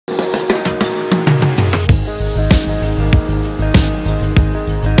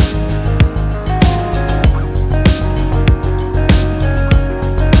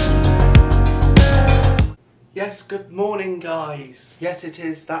guys, yes it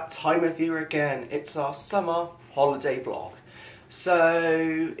is that time of year again. It's our summer holiday vlog.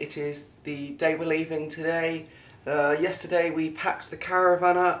 So it is the day we're leaving today. Yesterday we packed the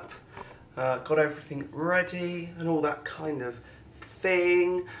caravan up, got everything ready and all that kind of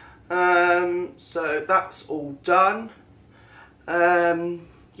thing. So that's all done.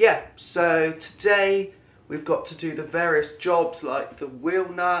 Yeah, so today we've got to do the various jobs like the wheel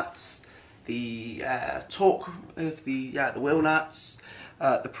nuts, the torque of the wheel nuts,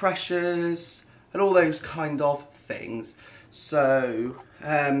 the pressures, and all those kind of things. So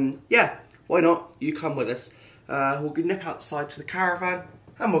yeah, why not? You come with us. We'll nip outside to the caravan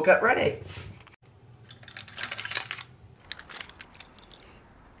and we'll get ready.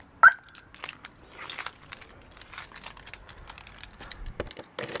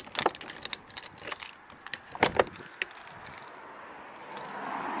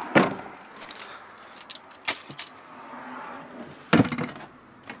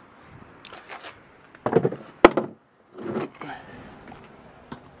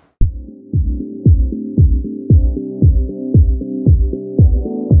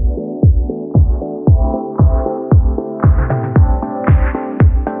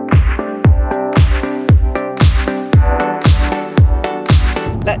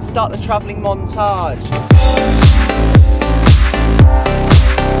 Let's start the travelling montage.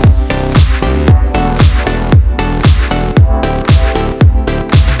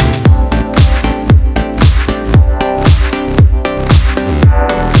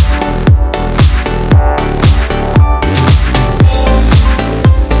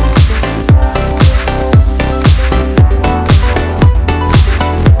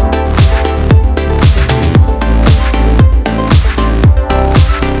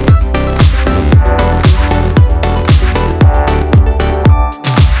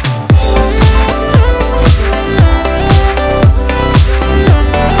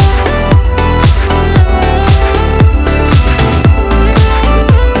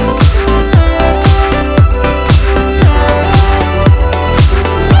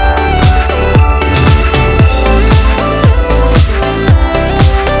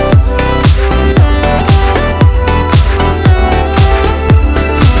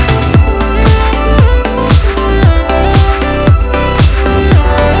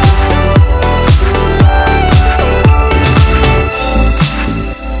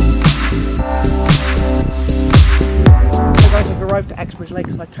 To Exebridge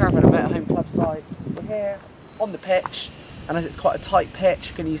Lakeside Caravan and motorhome club side. We're here on the pitch, and as it's quite a tight pitch,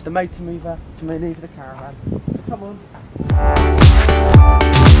 you're going to use the motor mover to manoeuvre the caravan. So come on.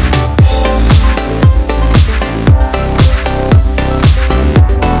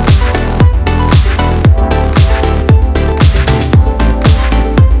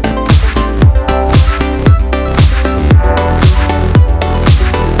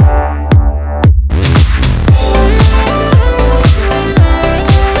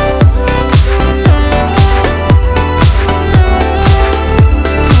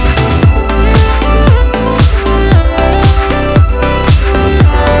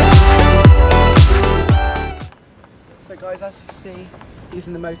 As you see,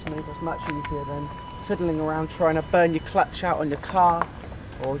 using the motor mover is much easier than fiddling around trying to burn your clutch out on your car,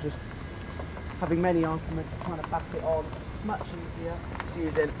 or just having many arguments trying to back it on. It's much easier just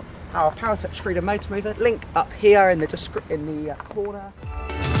using our PowerTouch Freedom motor mover. Link up here in the corner.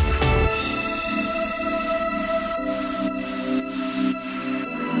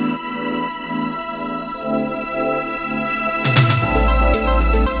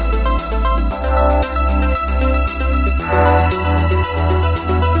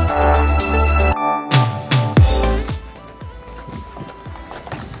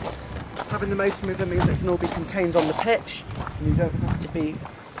 Having the motor mover means it can all be contained on the pitch, and you don't have to be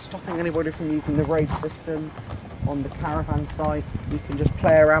stopping anybody from using the road system on the caravan side. You can just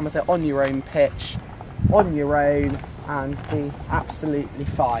play around with it on your own pitch, on your own, and be absolutely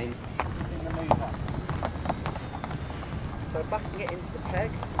fine. Using the mover. So backing it into the peg,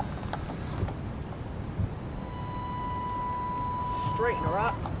 straighten her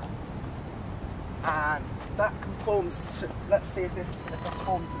up, and that conforms to, let's see if this is going to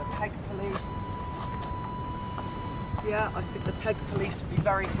conform to the peg police. Yeah, I think the peg police would be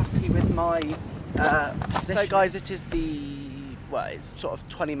very happy with my position. So guys, it is it's sort of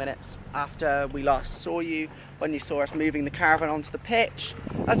 20 minutes after we last saw you, when you saw us moving the caravan onto the pitch.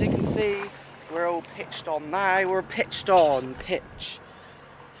 As you can see, we're all pitched on now. We're pitched on pitch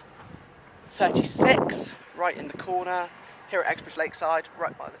 36, right in the corner, here at Exebridge Lakeside,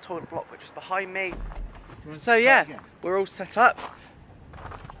 right by the toilet block which is behind me. So yeah, we're all set up.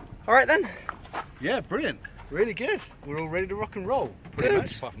 Alright then. Yeah, brilliant. Really good. We're all ready to rock and roll. Pretty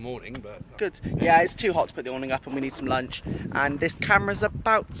much, apart from morning, but... Good. Yeah, it's too hot to put the awning up and we need some lunch. And this camera's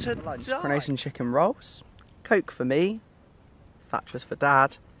about to lunch. Coronation chicken rolls. Coke for me. Thatcher's for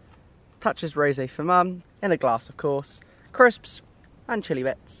Dad. Thatcher's rosé for Mum. In a glass, of course. Crisps and chili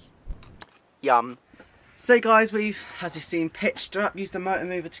bits. Yum. So guys, we've, as you've seen, pitched up, used the motor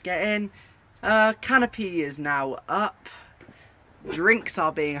mover to get in. Canopy is now up. Drinks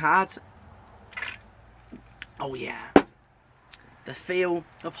are being had. Oh yeah. The feel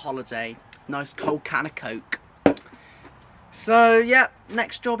of holiday. Nice cold can of Coke. So yeah,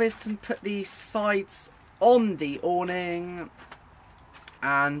 next job is to put the sides on the awning.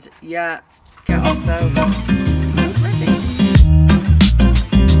 And yeah, get ourselves ready.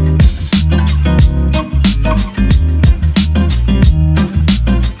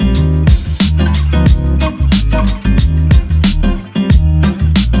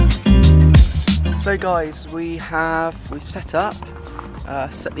 So guys, we've set up,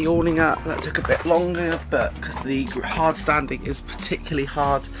 set the awning up. That took a bit longer, but because the hard standing is particularly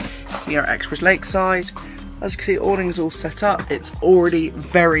hard here at Exebridge Lakeside. As you can see, the awning's all set up. It's already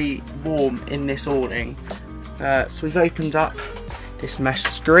very warm in this awning. So we've opened up this mesh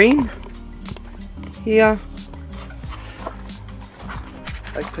screen here.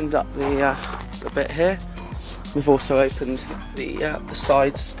 Opened up the bit here. We've also opened the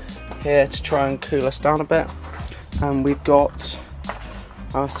sides here to try and cool us down a bit, and we've got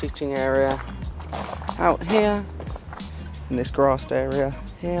our seating area out here in this grassed area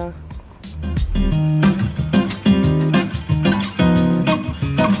here.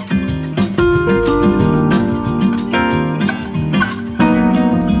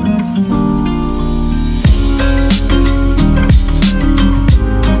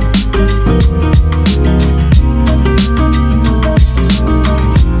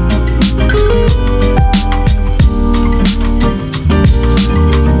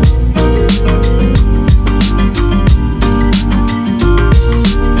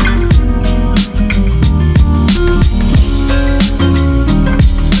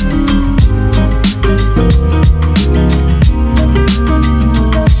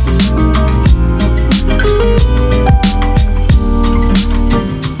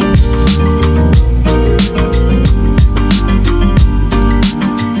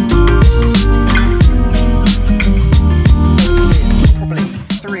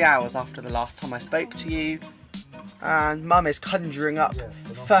 After the last time I spoke to you, and Mum is conjuring up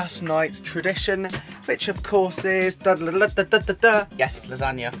first night's tradition, which of course is yes, it's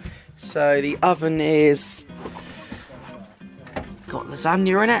lasagna. So the oven is got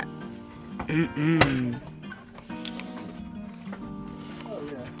lasagna in it.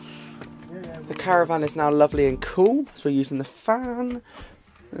 The caravan is now lovely and cool, so we're using the fan.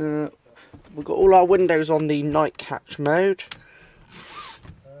 We've got all our windows on the night catch mode.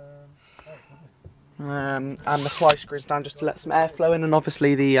 And the fly screen's down just to let some airflow in, and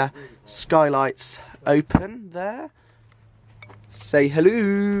obviously the skylights open there. Say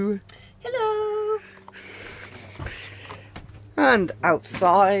hello. Hello. And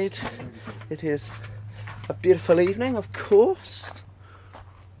outside, it is a beautiful evening, of course.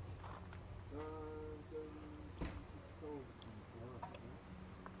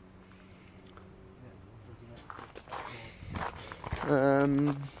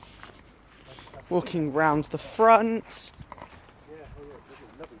 Walking round the front.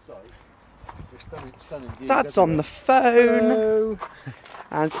 Dad's on the phone. Hello.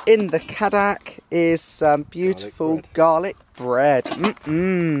 And in the Kadak is some beautiful garlic bread.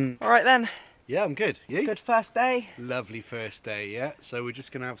 Alright then. Yeah, I'm good. You? Good first day? Lovely first day, yeah. So we're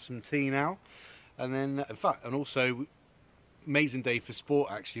just going to have some tea now. And then, in fact, and also, amazing day for sport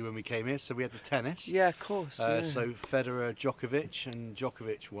actually when we came here. So we had the tennis. Yeah, of course. So Federer, Djokovic, and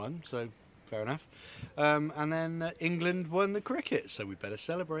Djokovic won. So fair enough. And then England won the cricket, so we better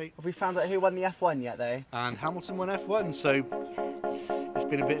celebrate. Have we found out who won the F1 yet though? And Hamilton won F1, so it's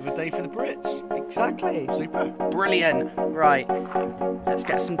been a bit of a day for the Brits. Exactly. Super. Brilliant. Right, let's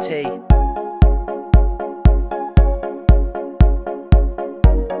get some tea.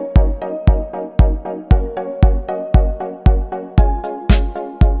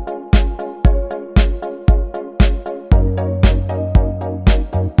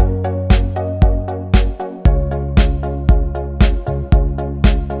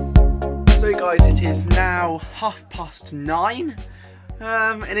 Guys, it is now 9:30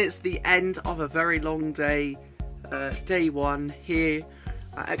 and it's the end of a very long day, day one here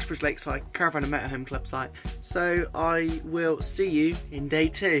at Exebridge Lakeside Caravan and Motorhome Club site. So I will see you in day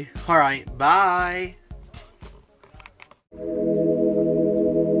 2. Alright, bye!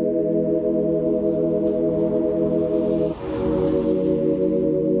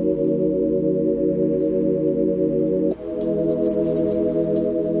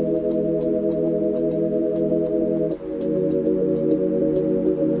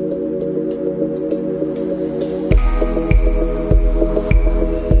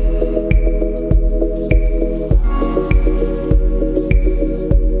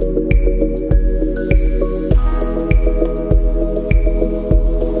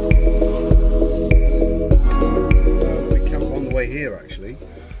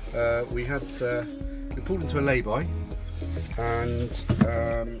 we pulled into a lay-by, and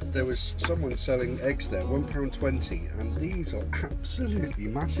there was someone selling eggs there, £1.20, and these are absolutely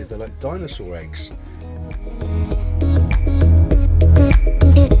massive. They're like dinosaur eggs.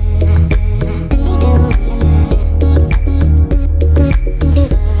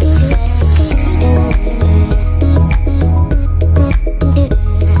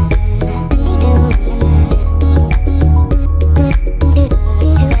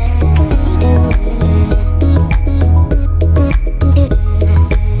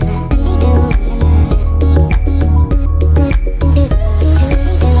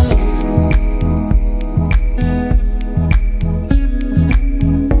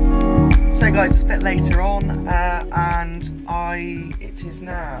 Later on, and it is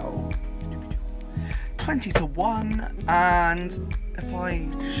now 20 to 1, and if I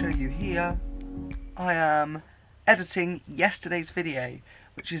show you here, I am editing yesterday's video,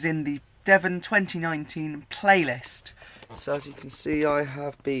 which is in the Devon 2019 playlist. So as you can see, I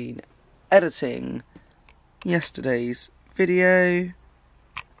have been editing yesterday's video.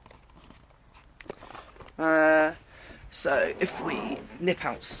 So if we nip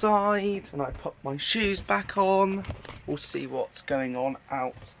outside and I put my shoes back on, we'll see what's going on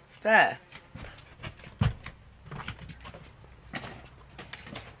out there.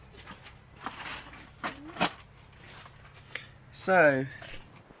 So,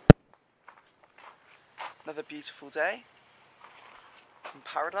 another beautiful day in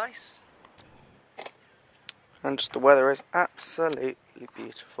paradise, and just the weather is absolutely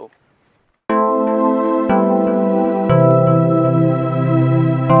beautiful.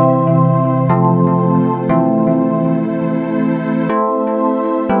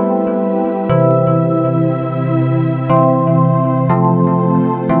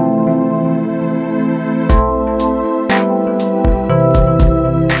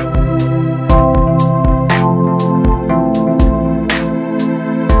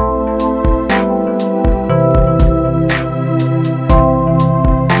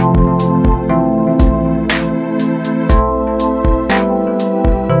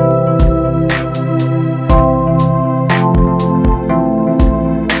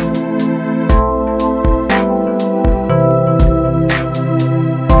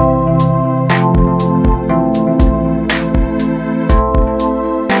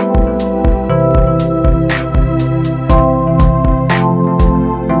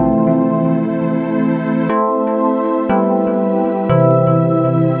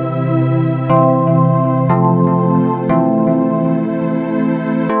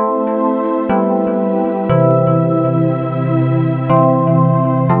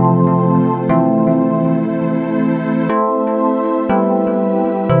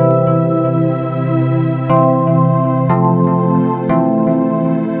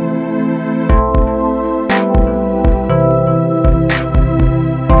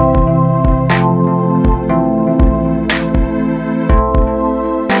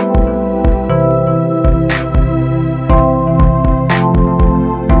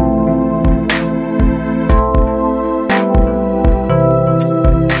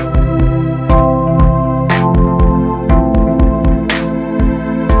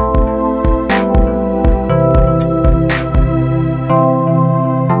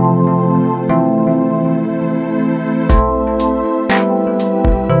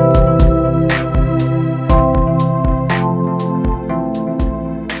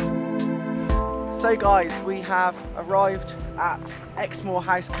 So guys, we have arrived at Exmoor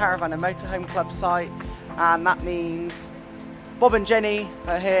House Caravan and Motorhome Club site, and that means Bob and Jenny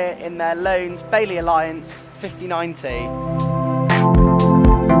are here in their loaned Bailey Alliance 5090.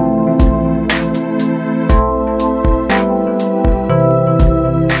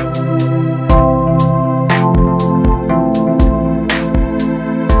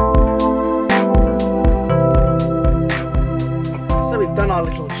 Our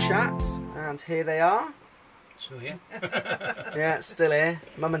little chat, and here they are. Still here? Yeah, still here.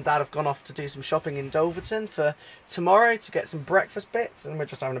 Mum and Dad have gone off to do some shopping in Dulverton for tomorrow to get some breakfast bits, and we're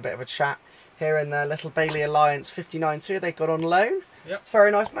just having a bit of a chat here in their little Bailey Alliance 59.2 they got on loan. Yep. It's a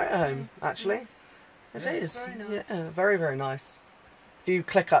very nice motorhome, actually. It is. Very nice. Yeah, very, very nice. If you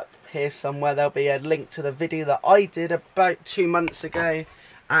click up here somewhere, there'll be a link to the video that I did about 2 months ago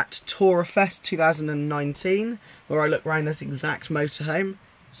at Tourfest 2019, where I looked around this exact motorhome.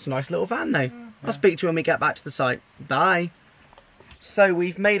 It's a nice little van though. Yeah. I'll speak to you when we get back to the site. Bye. So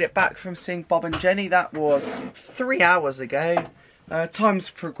we've made it back from seeing Bob and Jenny. That was 3 hours ago. Time's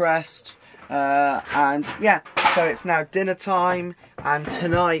progressed, and yeah, so it's now dinner time, and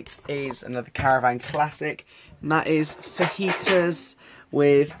tonight is another Caravan classic, and that is fajitas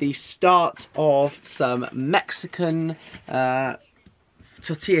with the start of some Mexican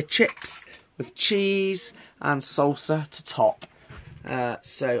tortilla chips with cheese and salsa to top.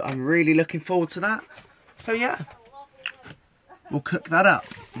 So I'm really looking forward to that. So yeah, we'll cook that up.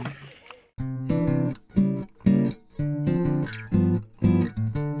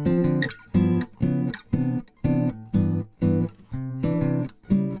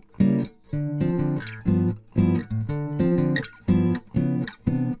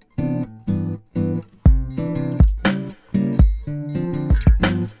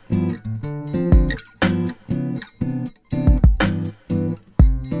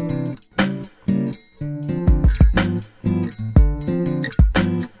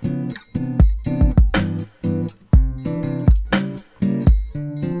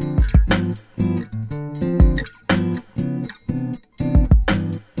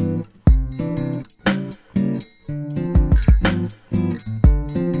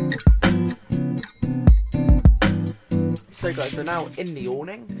 So guys, we're now in the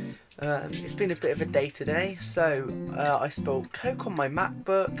awning. It's been a bit of a day today, so I spilled Coke on my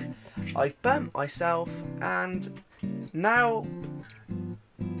MacBook, I've burnt myself, and now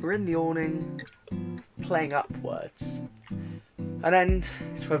we're in the awning playing upwards. An end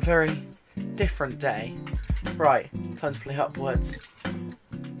to a very different day. Right, time to play upwards.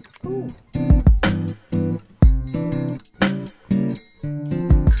 Ooh.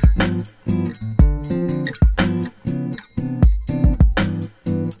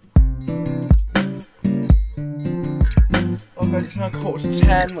 It's now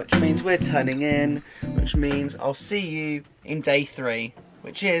 9:45, which means we're turning in, which means I'll see you in day 3,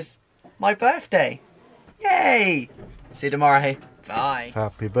 which is my birthday. Yay! See you tomorrow. Bye.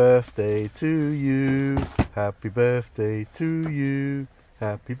 Happy birthday to you. Happy birthday to you.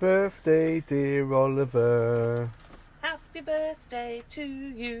 Happy birthday, dear Oliver. Happy birthday to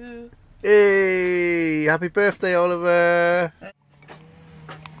you. Hey! Happy birthday, Oliver.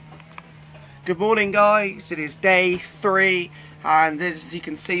 Good morning, guys. It is day 3. And as you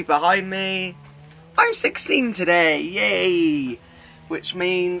can see behind me, I'm 16 today, yay! Which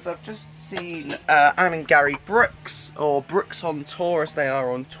means I've just seen Anne and Gary Brooks, or Brooks on Tour as they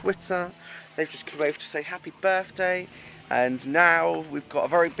are on Twitter. They've just come over to say happy birthday, and now we've got a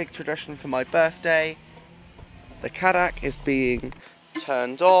very big tradition for my birthday. The Kadak is being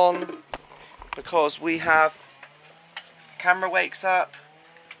turned on, because we have, if the camera wakes up,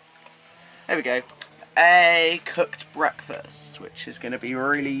 there we go. A cooked breakfast, which is going to be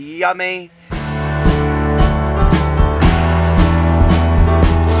really yummy.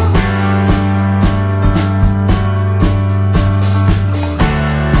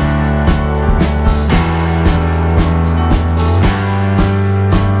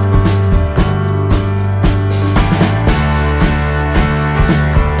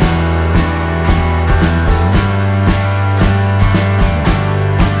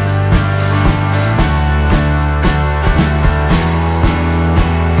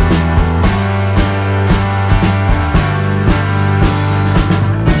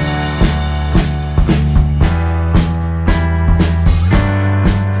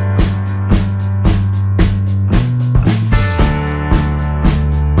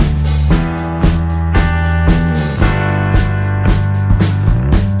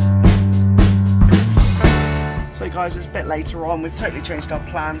 Guys, it's a bit later on. We've totally changed our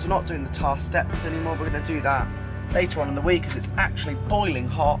plans. We're not doing the task steps anymore. We're going to do that later on in the week because it's actually boiling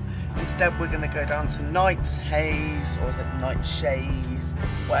hot. Instead, we're going to go down to Night Haze, or is it Night Shaze,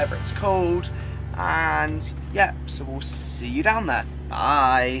 whatever it's called. And yeah, so we'll see you down there.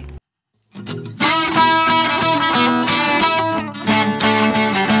 Bye.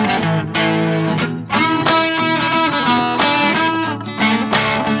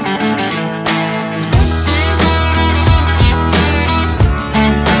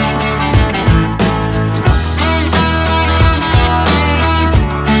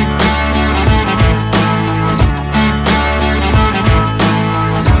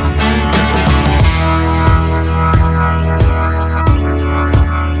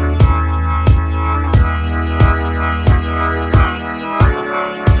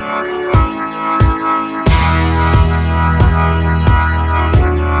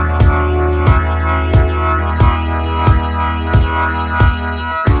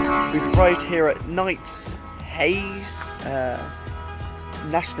 Here at Night Haze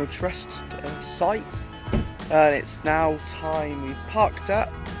National Trust site, and it's now time. We've parked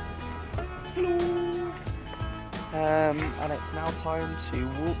up. Hello. And it's now time to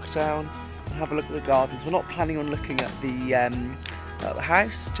walk down and have a look at the gardens. We're not planning on looking at the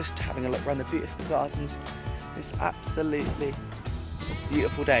house, just having a look around the beautiful gardens. It's absolutely beautiful,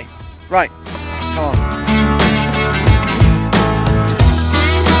 beautiful day. Right, come on.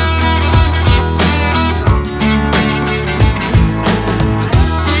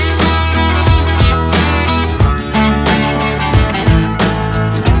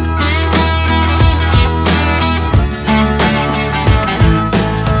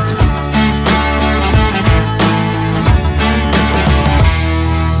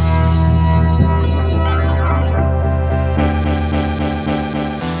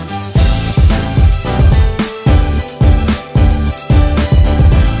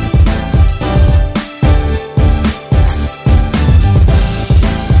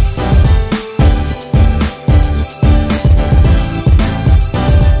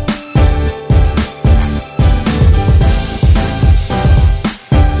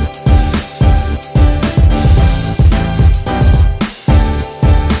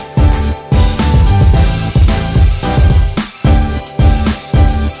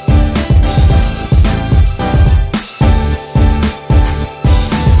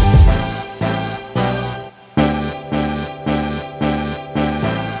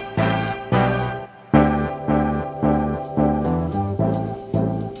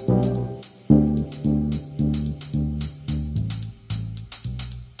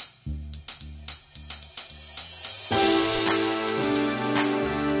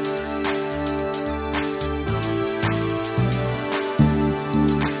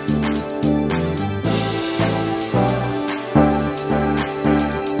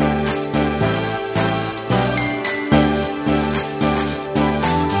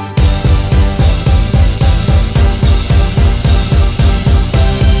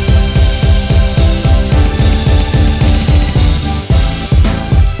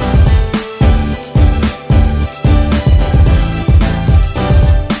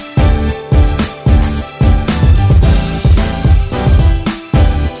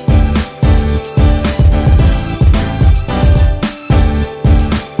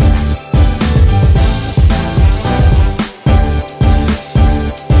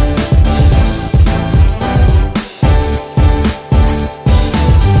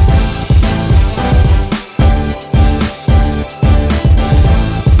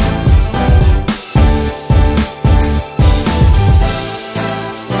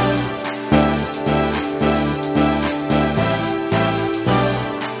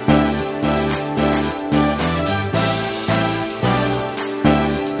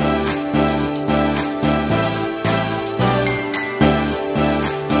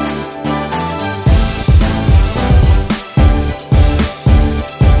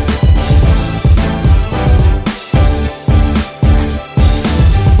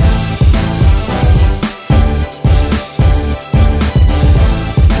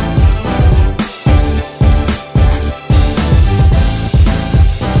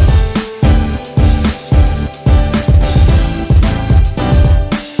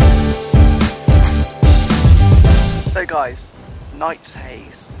 Guys, night's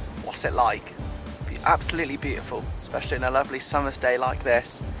haze, what's it like? Absolutely beautiful, especially in a lovely summer's day like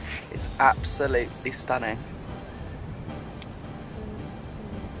this. It's absolutely stunning.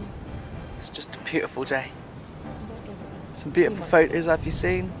 It's just a beautiful day. Some beautiful photos have you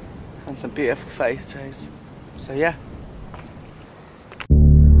seen, and some beautiful photos. So yeah.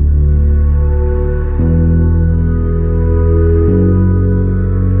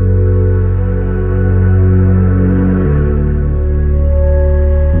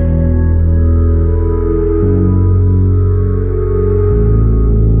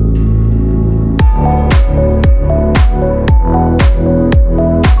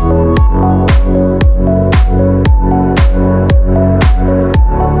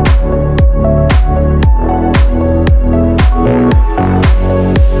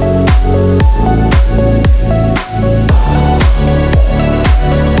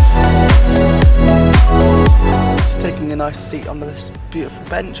 Seat on this beautiful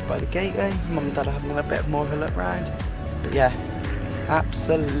bench by the gateway. Mum and Dad are having a bit more of a look round. But yeah,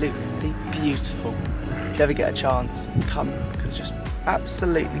 absolutely beautiful. If you ever get a chance, come, because it's just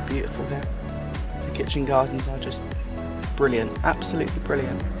absolutely beautiful here. The kitchen gardens are just brilliant, absolutely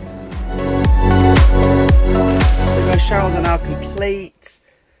brilliant. So my showers are now complete.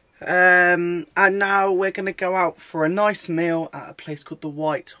 And now we're going to go out for a nice meal at a place called the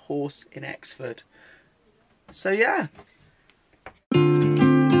White Horse in Exford. So yeah. We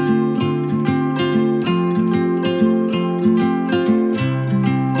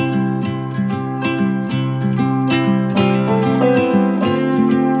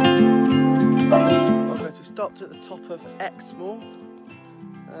stopped at the top of Exmoor,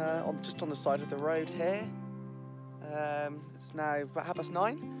 just on the side of the road here. It's now about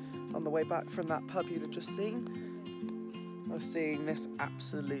 9:30 on the way back from that pub you'd have just seen. I was seeing this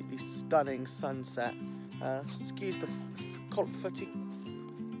absolutely stunning sunset. Excuse the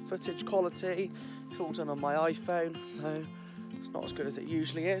footage quality, it's all done on my iPhone, so it's not as good as it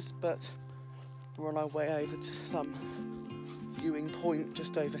usually is, but we're on our way over to some viewing point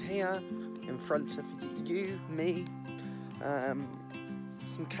just over here in front of you, me,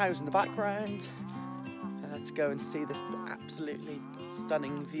 some cows in the background, to go and see this absolutely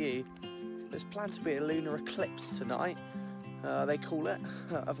stunning view. There's planned to be a lunar eclipse tonight, they call it,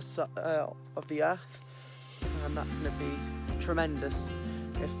 of the Earth, and that's going to be tremendous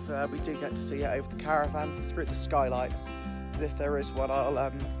if we do get to see it over the caravan through the skylights. But if there is one,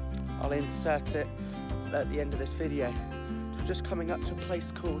 I'll insert it at the end of this video. We're just coming up to a place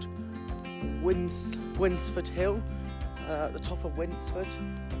called Winsford Hill, at the top of Winsford.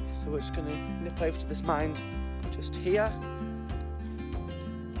 So we're just going to nip over to this mound just here,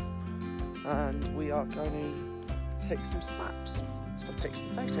 and we are going to take some snaps. So I'll take some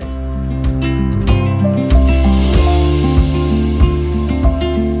photos.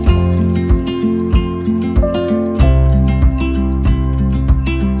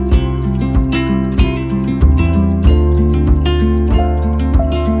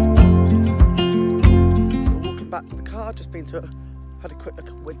 Had a quick look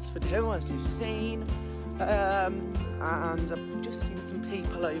at Winsford Hill, as you've seen, and I've just seen some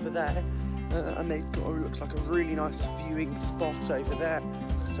people over there, and they've got, looks like a really nice viewing spot over there.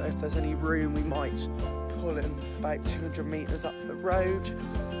 So if there's any room, we might pull in about 200 metres up the road.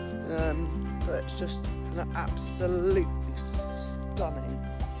 But it's just an absolutely stunning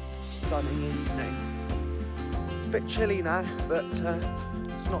evening. It's a bit chilly now, but it's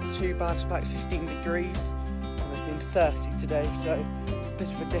not too bad. It's about 15 degrees. It's been 30 today, so a bit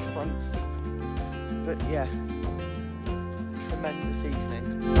of a difference, but yeah, tremendous evening.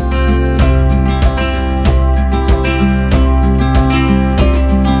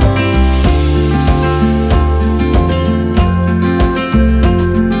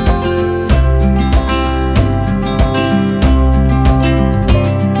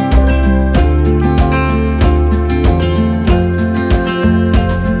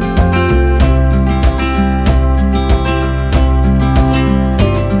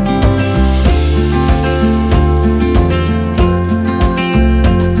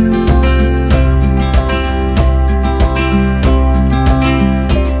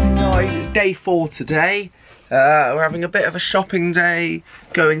 Day 4 today. We're having a bit of a shopping day,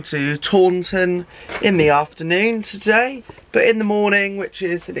 going to Taunton in the afternoon today, but in the morning, which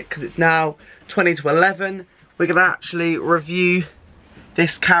is, because it's now 20 to 11, we're going to actually review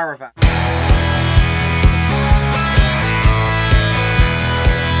this caravan.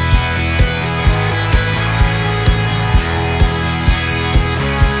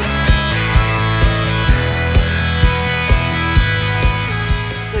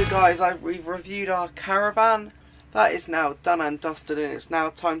 Guys, we've reviewed our caravan. That is now done and dusted, and it's now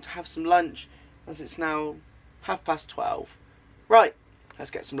time to have some lunch, as it's now 12:30. Right,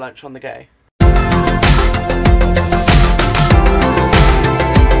 let's get some lunch on the go.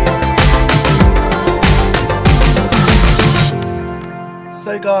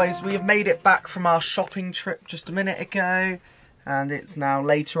 So guys, we have made it back from our shopping trip just a minute ago, and it's now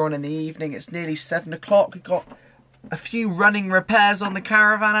later on in the evening. It's nearly 7 o'clock. We've got a few running repairs on the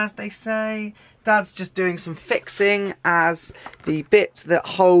caravan, as they say. Dad's just doing some fixing, as the bit that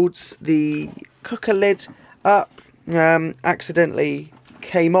holds the cooker lid up accidentally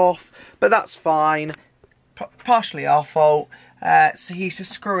came off, but that's fine, partially our fault. So he's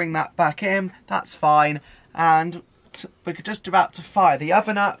just screwing that back in, that's fine, and we're just about to fire the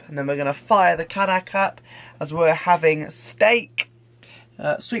oven up, and then we're going to fire the kadak up, as we're having steak,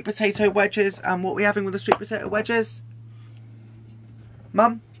 sweet potato wedges. And what are we having with the sweet potato wedges?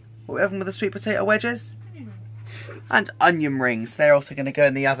 Mum, what are we having with the sweet potato wedges? And onion rings. They're also going to go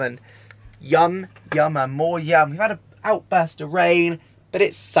in the oven. Yum, yum, and more yum. We've had an outburst of rain, but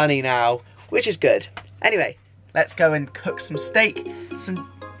it's sunny now, which is good. Anyway, let's go and cook some steak,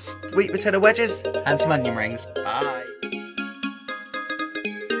 some sweet potato wedges, and some onion rings. Bye.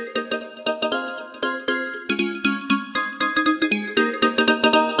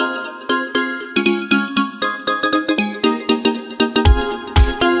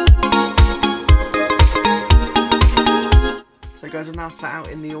 Guys, I'm now sat out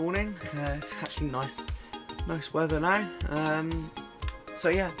in the awning. It's actually nice weather now. So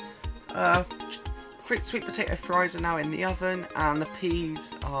yeah, sweet potato fries are now in the oven, and the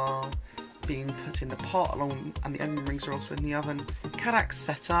peas are being put in the pot and the onion rings are also in the oven. Kadak's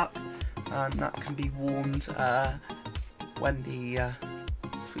set up, and that can be warmed when the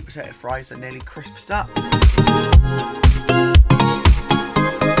sweet potato fries are nearly crisped up.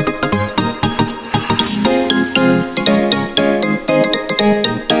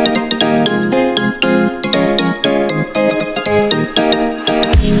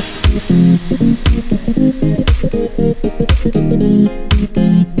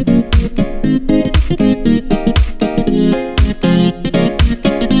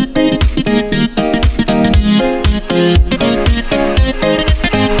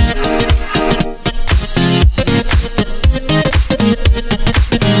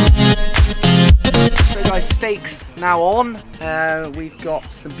 Now on, we've got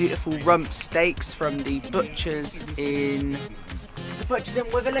some beautiful rump steaks from the butchers in... The butchers in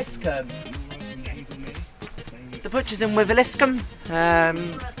Wiveliscombe. The butchers in Wiveliscombe.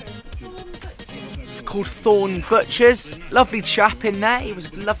 Called Thorn Butchers. Lovely chap in there. He was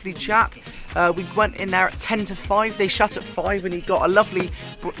a lovely chap. We went in there at 10 to 5. They shut at 5, and he got a lovely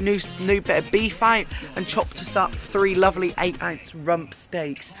new bit of beef out and chopped us up 3 lovely 8-ounce rump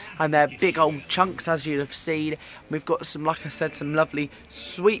steaks, and they're big old chunks, as you'd have seen. We've got some, like I said, some lovely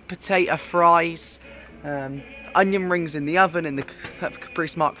sweet potato fries, onion rings in the oven, in the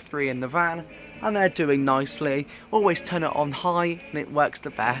Caprice Mark III in the van, and they're doing nicely. Always turn it on high and it works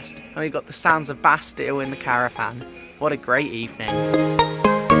the best. And we've got the sounds of Bastille in the caravan. What a great evening.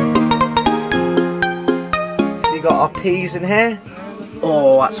 Got our peas in here.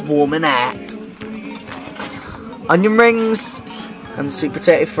 Oh, that's warming air. Onion rings and sweet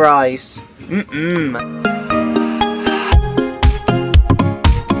potato fries. We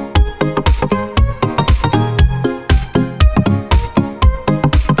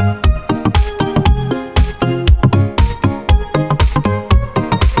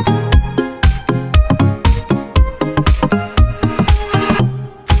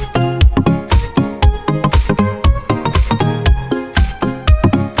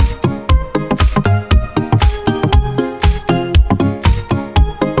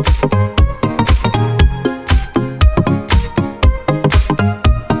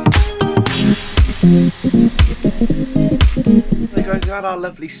had our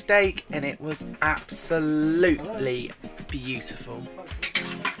lovely steak and it was absolutely beautiful.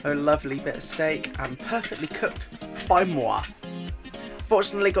 A lovely bit of steak and perfectly cooked by moi.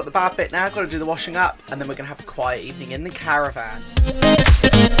 Fortunately got the bad bit now, got to do the washing up, and then we're going to have a quiet evening in the caravan.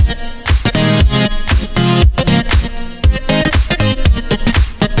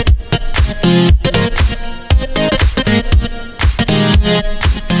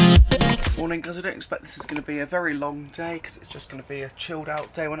 Because I don't expect this is going to be a very long day, because it's just going to be a chilled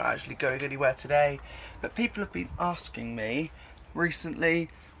out day. We're not actually going anywhere today, but people have been asking me recently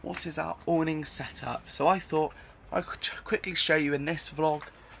what is our awning setup, so I thought I could quickly show you in this vlog,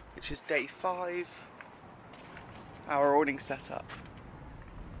 which is day 5, our awning setup.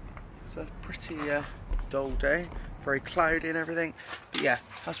 It's a pretty dull day, very cloudy and everything, but yeah,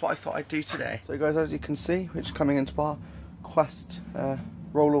 that's what I thought I'd do today. So guys, as you can see, we're just coming into our Quest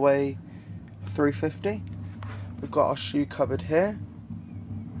rollaway 350. We've got our shoe cupboard here.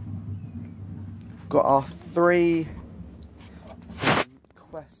 We've got our 3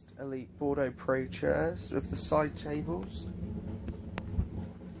 Quest Elite Bordeaux Pro chairs with the side tables.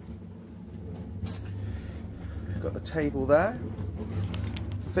 We've got the table there.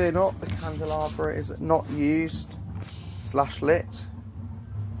 Fear not, the candelabra is not used / lit.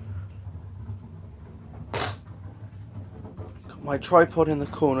 Got my tripod in the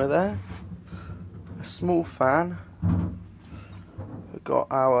corner there. A small fan. We've got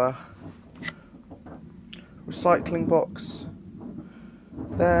our recycling box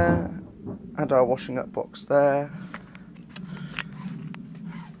there and our washing up box there.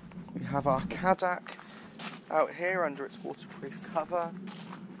 We have our Kadak out here under its waterproof cover.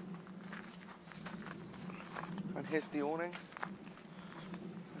 And here's the awning.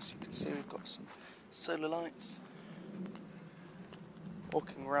 As you can see, we've got some solar lights.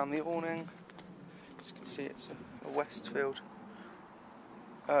 Walking around the awning. As you can see, it's a Westfield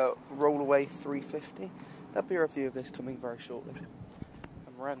rollaway 350. There'll be a review of this coming very shortly.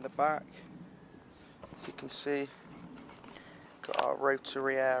 And around the back, as you can see, got our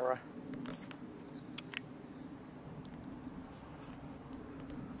rotary era.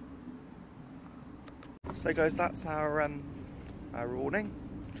 So guys, that's our awning.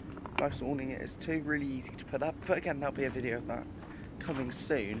 Nice awning it is too, really easy to put up. But again, there'll be a video of that coming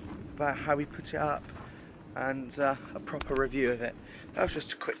soon, about how we put it up and a proper review of it. That was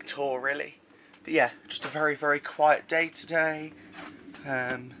just a quick tour really, but yeah, just a very quiet day today,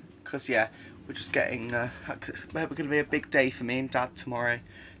 because yeah, we're just getting it's going to be a big day for me and Dad tomorrow,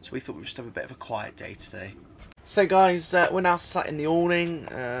 so we thought we'd just have a bit of a quiet day today. So guys, we're now sat in the awning.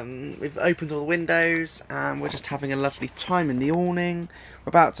 We've opened all the windows and we're just having a lovely time in the awning. We're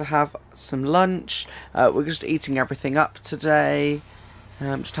about to have some lunch. We're just eating everything up today.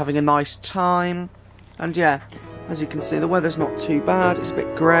 Just having a nice time. And yeah, as you can see, the weather's not too bad. It's a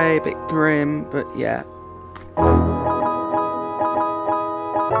bit grey, a bit grim, but yeah.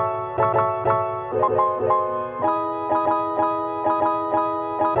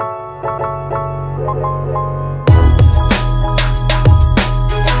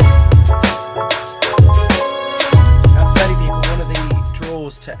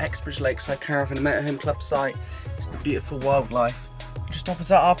 To Exebridge Lakeside Caravan, a motorhome club site. It's the beautiful wildlife. Just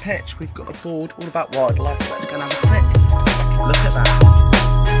opposite our pitch, we've got a board all about wildlife. Let's go and have a quick look at that.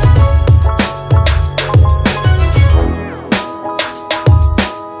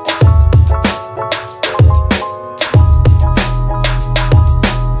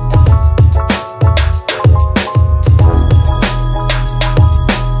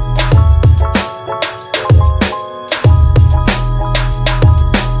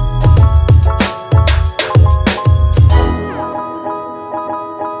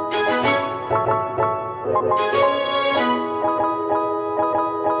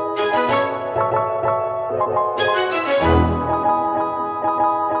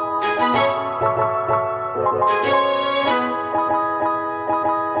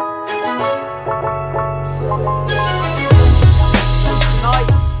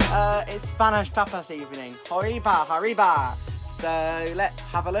 Spanish tapas evening. Arriba, arriba. So let's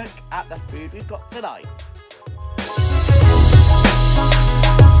have a look at the food we've got tonight.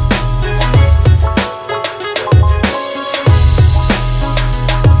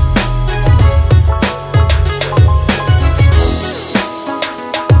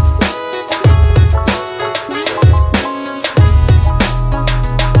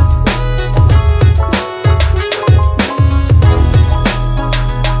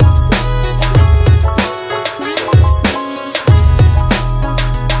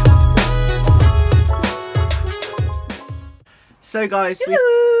 So guys,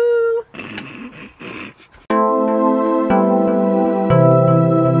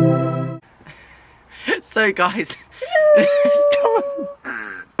 so guys,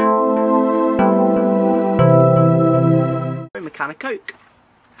 a can of Coke.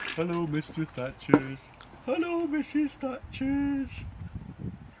 Hello, Mr. Thatchers. Hello, Mrs. Thatchers.